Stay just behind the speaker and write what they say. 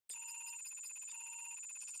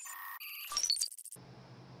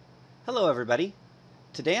Hello everybody.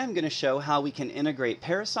 Today I'm going to show how we can integrate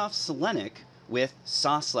Parasoft Selenic with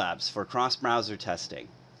Sauce Labs for cross-browser testing.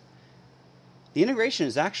 The integration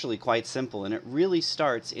is actually quite simple and it really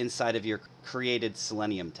starts inside of your created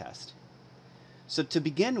Selenium test. So to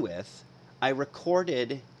begin with, I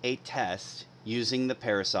recorded a test using the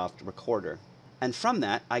Parasoft recorder, and from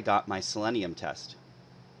that I got my Selenium test.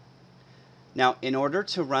 Now, in order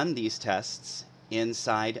to run these tests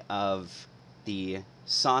inside of the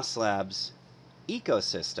Sauce Labs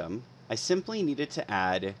ecosystem, I simply needed to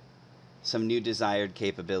add some new desired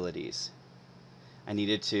capabilities. I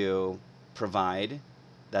needed to provide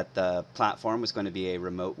that the platform was going to be a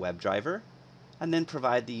remote web driver, and then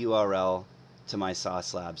provide the URL to my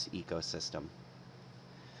Sauce Labs ecosystem.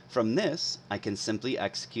 From this, I can simply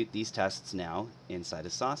execute these tests now inside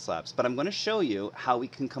of Sauce Labs, but I'm going to show you how we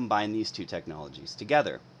can combine these two technologies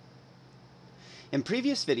together. In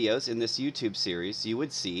previous videos in this YouTube series, you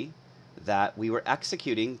would see that we were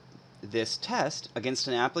executing this test against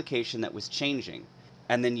an application that was changing,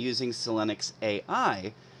 and then using Selenic's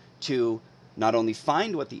AI to not only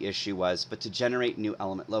find what the issue was, but to generate new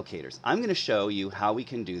element locators. I'm going to show you how we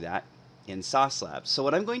can do that in Sauce Labs. So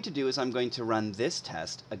what I'm going to do is I'm going to run this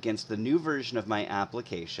test against the new version of my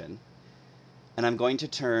application, and I'm going to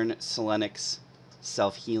turn Selenic's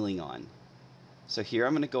self-healing on. So here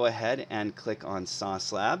I'm going to go ahead and click on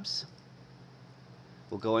Sauce Labs.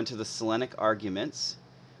 We'll go into the Selenic arguments.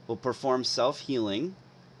 We'll perform self-healing.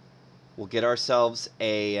 We'll get ourselves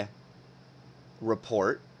a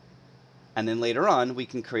report. And then later on, we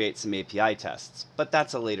can create some API tests. But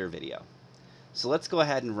that's a later video. So let's go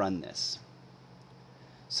ahead and run this.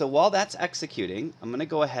 So while that's executing, I'm going to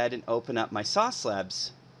go ahead and open up my Sauce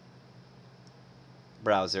Labs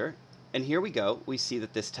browser. And here we go. We see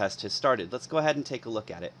that this test has started. Let's go ahead and take a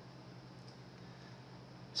look at it.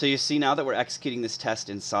 So you see now that we're executing this test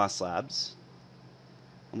in Sauce Labs.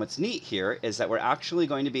 And what's neat here is that we're actually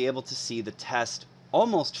going to be able to see the test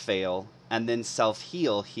almost fail and then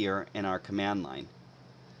self-heal here in our command line.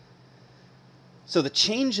 So the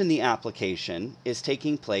change in the application is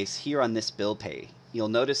taking place here on this bill pay. You'll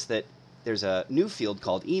notice that there's a new field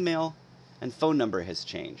called email, and phone number has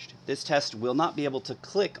changed. This test will not be able to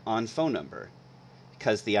click on phone number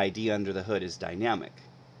because the ID under the hood is dynamic.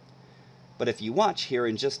 But if you watch here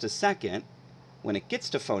in just a second, when it gets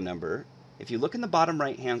to phone number, if you look in the bottom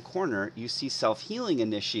right-hand corner, you see self-healing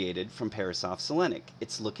initiated from Parasoft Selenic.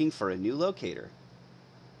 It's looking for a new locator.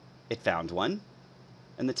 It found one,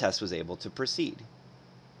 and the test was able to proceed.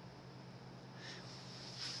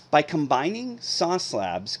 By combining Sauce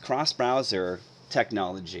Labs cross-browser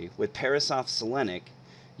technology with Parasoft Selenic,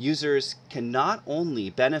 users can not only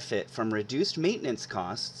benefit from reduced maintenance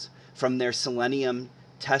costs from their Selenium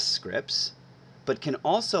test scripts, but can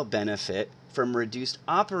also benefit from reduced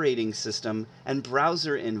operating system and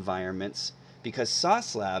browser environments because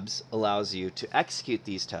Sauce Labs allows you to execute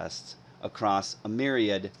these tests across a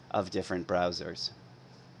myriad of different browsers.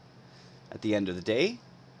 At the end of the day,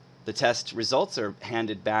 the test results are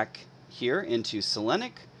handed back here into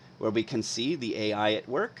Selenic, where we can see the AI at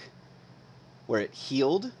work, where it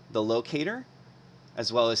healed the locator,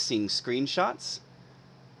 as well as seeing screenshots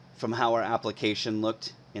from how our application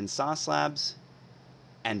looked in Sauce Labs,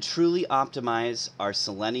 and truly optimize our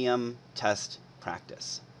Selenium test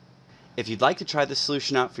practice. If you'd like to try this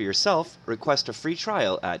solution out for yourself, request a free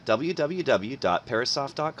trial at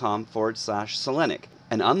www.parasoft.com/Selenic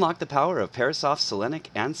and unlock the power of Parasoft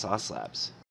Selenic and Sauce Labs.